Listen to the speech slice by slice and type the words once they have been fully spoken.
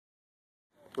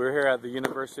We're here at the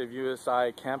University of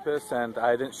USI campus, and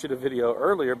I didn't shoot a video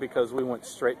earlier because we went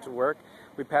straight to work.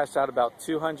 We passed out about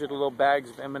 200 little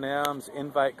bags of M&Ms,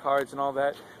 invite cards, and all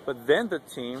that. But then the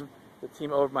team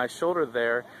over my shoulder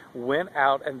there, went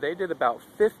out and they did about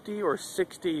 50 or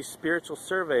 60 spiritual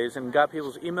surveys and got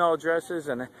people's email addresses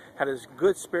and had a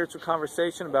good spiritual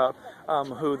conversation about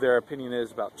who their opinion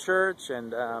is about church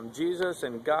and Jesus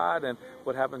and God and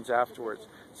what happens afterwards.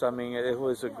 So I mean, it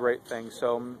was a great thing.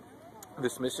 So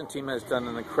this mission team has done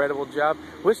an incredible job.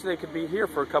 Wish they could be here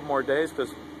for a couple more days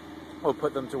because we'll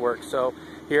put them to work. So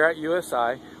here at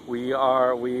USI,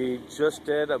 we just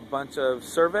did a bunch of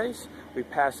surveys. We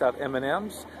passed out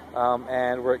M&Ms,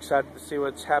 and we're excited to see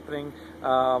what's happening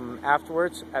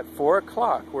afterwards. At 4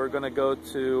 o'clock, we're going to go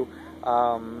to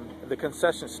the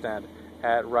concession stand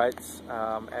at Wright's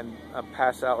and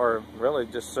pass out, or really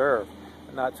just serve.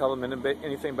 Not tell them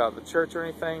anything about the church or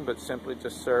anything, but simply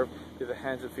just serve, be the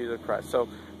hands and feet of Christ. So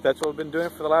that's what we've been doing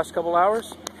for the last couple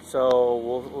hours.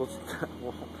 So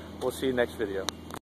we'll see you next video.